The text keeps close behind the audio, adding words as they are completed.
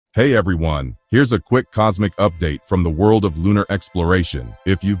Hey everyone, here's a quick cosmic update from the world of lunar exploration.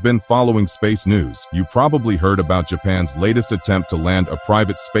 If you've been following space news, you probably heard about Japan's latest attempt to land a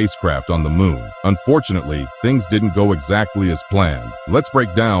private spacecraft on the moon. Unfortunately, things didn't go exactly as planned. Let's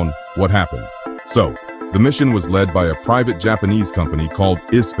break down what happened. So, the mission was led by a private Japanese company called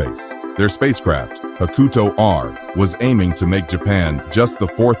iSpace. Their spacecraft, Hakuto-R, was aiming to make Japan just the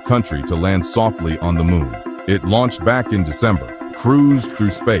fourth country to land softly on the moon. It launched back in December, cruised through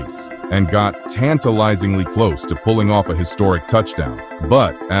space, and got tantalizingly close to pulling off a historic touchdown.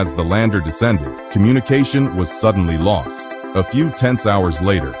 But as the lander descended, communication was suddenly lost. A few tense hours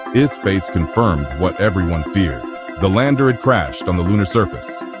later, iSpace confirmed what everyone feared. The lander had crashed on the lunar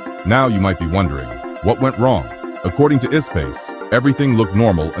surface. Now you might be wondering, what went wrong? According to iSpace, everything looked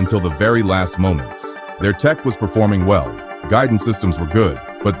normal until the very last moments. Their tech was performing well, guidance systems were good,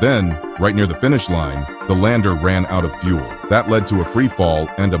 but then, right near the finish line, the lander ran out of fuel. That led to a free fall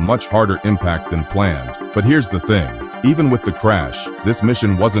and a much harder impact than planned. But here's the thing, even with the crash, this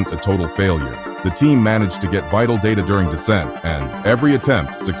mission wasn't a total failure. The team managed to get vital data during descent, and every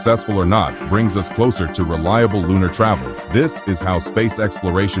attempt, successful or not, brings us closer to reliable lunar travel. This is how space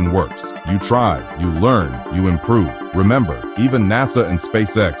exploration works. You try, you learn, you improve. Remember, even NASA and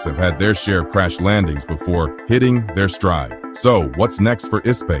SpaceX have had their share of crash landings before hitting their stride. So, what's next for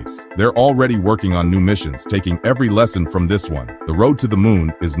iSpace? They're already working on new missions, taking every lesson from this one. The road to the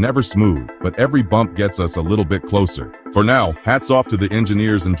moon is never smooth, but every bump gets us a little bit closer. For now, hats off to the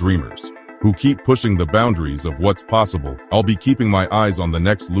engineers and dreamers who keep pushing the boundaries of what's possible. I'll be keeping my eyes on the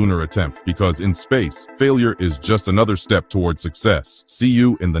next lunar attempt because in space, failure is just another step towards success. See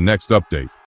you in the next update.